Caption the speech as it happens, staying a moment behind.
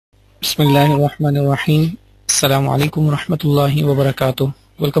Bismillahirrahmanirrahim. Assalamu alaikum wa rahmatullahi wa barakatuh.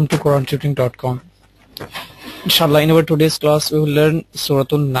 Welcome to QuranTutoring.com. Inshallah, in our today's class, we will learn Surah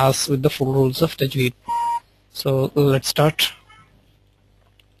Naas with the full rules of Tajweed. So let's start.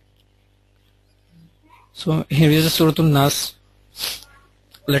 So here is the Surah Naas.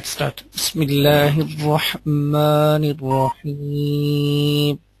 Let's start.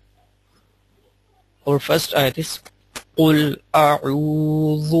 Bismillahirrahmanirrahim. Our first ayat is قُلْ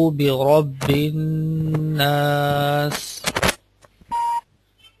أَعُوذُ بِرَبِّ النَّاسِ.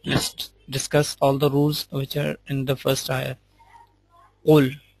 Let's discuss all the rules which are in the first ayah.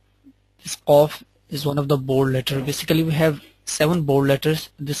 قُل. This qaf is one of the bold letters. Basically, we have 7 bold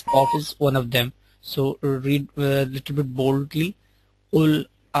letters. This qaf is one of them. So read a little bit boldly. قُلْ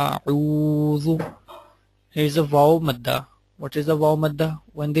أَعُوذُ. Here is a waw madda. What is the waw madda?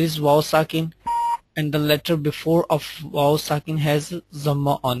 When there is waw sakin and the letter before of waw sakin has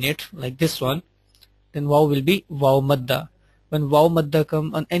zamma on it, like this one, then waw will be waw madda. When waw madda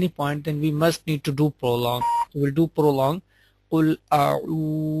come on any point, then we must need to do prolong. We will do prolong. Qul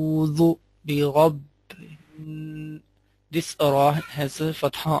a'udhu bi rabb. This ra has a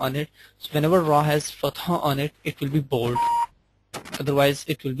fatha on it. So whenever ra has fatha on it, it will be bold. Otherwise,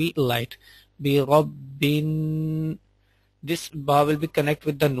 it will be light. Bi rabbin. This ba will be connect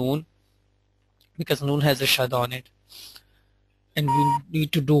with the noon, because noon has a shad on it, and we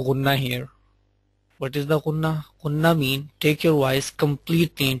need to do gunna here. What is the gunna? Gunna mean take your voice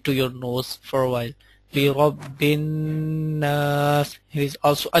completely into your nose for a while. Bi rabbin nas. Here is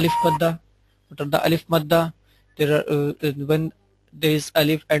also alif madda. What are the alif madda? There are when there is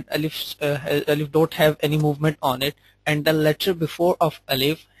alif and alif don't have any movement on it, and the letter before of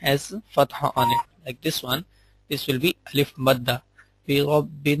alif has fatha on it, like this one. This will be alif madda. Bi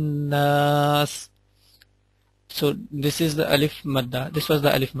rabbin nas. So this is the alif madda. This was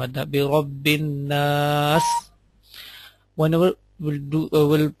the alif madda. Bi rabbin nas. Whenever we'll do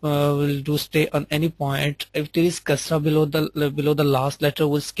stay on any point, if there is kasra below the last letter,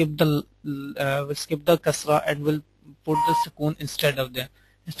 we'll skip the kasra and we'll put the sukoon instead of the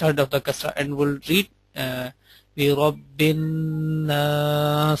kasra, and we'll read bi rabbin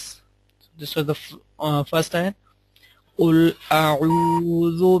nas. This was the first ayat. قُلْ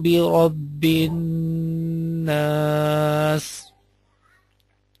أَعُوذُ بِرَبِّ النَّاسِ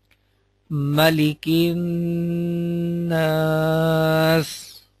مَلِكِ النَّاسِ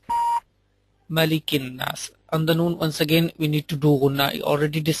مَلِكِ النَّاسِ. On the noon, once again, we need to do gunna. I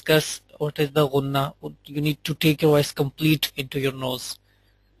already discussed what is the gunna. You need to take your voice complete into your nose.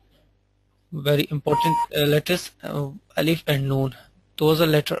 Very important letters, alif and noon. Those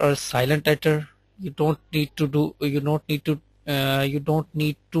are silent letter. You don't need to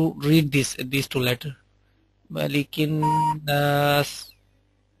read these two letters. Malikin nas,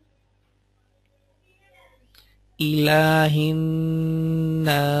 ilahin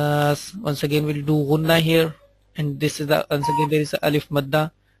nas. Once again, we'll do gunna here, and this is once again there is a alif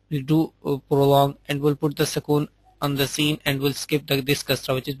madda. We'll do prolong, and we'll put the sukoon on the scene, and we'll skip this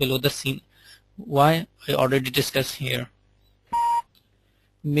kasra which is below the scene. Why? I already discussed here.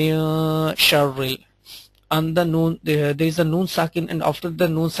 Min sharril. On the noon, there is a noon sakin, and after the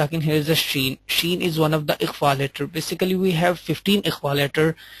noon sakin here is a sheen. Sheen is one of the ikhfa letter. Basically, we have 15 ikhfa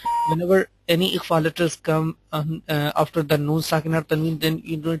letter. Whenever any ikhfa letters come after the noon sakin or tanween, then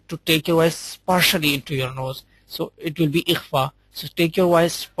you need to take your voice partially into your nose. So it will be ikhfa. So take your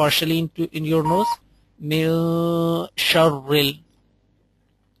voice partially in your nose. Min sharril.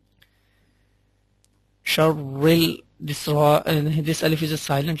 Sharril. This alif is a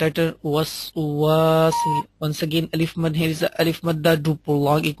silent letter. Wasil. Once again, alif mad. Here is a alif madda. Do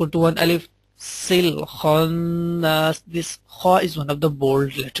prolong equal to 1 alif. Sil khannas. This kha is one of the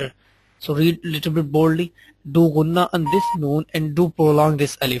bold letter. So read little bit boldly. Do gunna on this noon and do prolong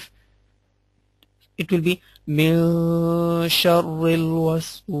this alif. It will be min sharril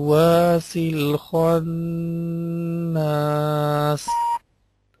waswasil khannas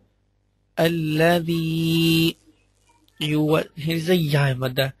alladhi. Here is a ya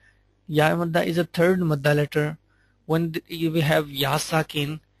madda. Ya madda is a third madda letter. When we have ya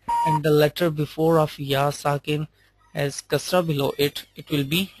sakin and the letter before of ya sakin has kasra below it, it will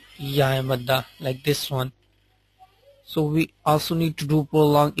be ya madda, like this one. So we also need to do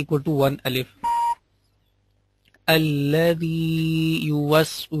prolong equal to 1 alif. Alladhi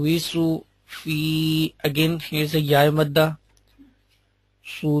yuwaswisu fi. Again, here is a ya madda.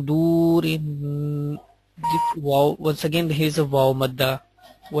 Sudurin. Wow. Once again, here is a waw madda.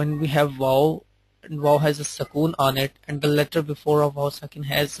 When we have waw, and waw has a sukoon on it, and the letter before of waw sakin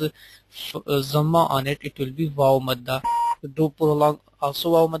has zamma on it, it will be waw madda. Do prolong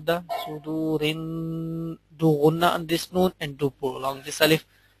also waw madda. Sudurin, do gunna on this noon and do prolong this alif.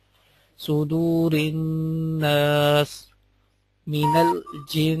 Sudurin nas minal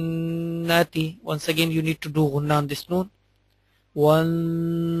jinnati. Once again you need to do gunna on this noon.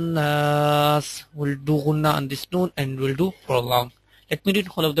 One nas will do gunna on this noon and will do prolong. Let me read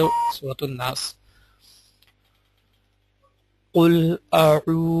all of the Surah Nas. قل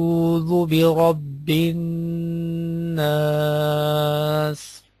أعوذ برب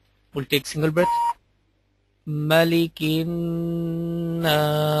الناس. We'll take single breath. ملك الناس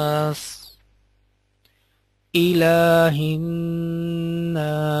إله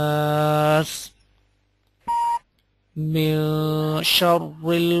الناس من شر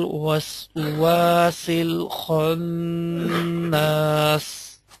الوسواس الخناس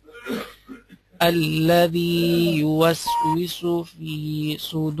الذي يوسوس في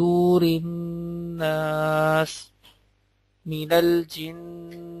صدور الناس من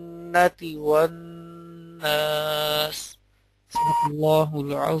الجنة والناس. صدق الله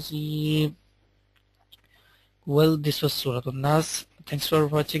العظيم. Well, this was Surah Naas. Thanks for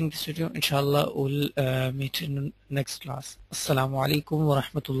watching this video. Inshallah, we'll meet in next class. Assalamu alaikum wa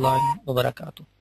rahmatullahi wa barakatuh.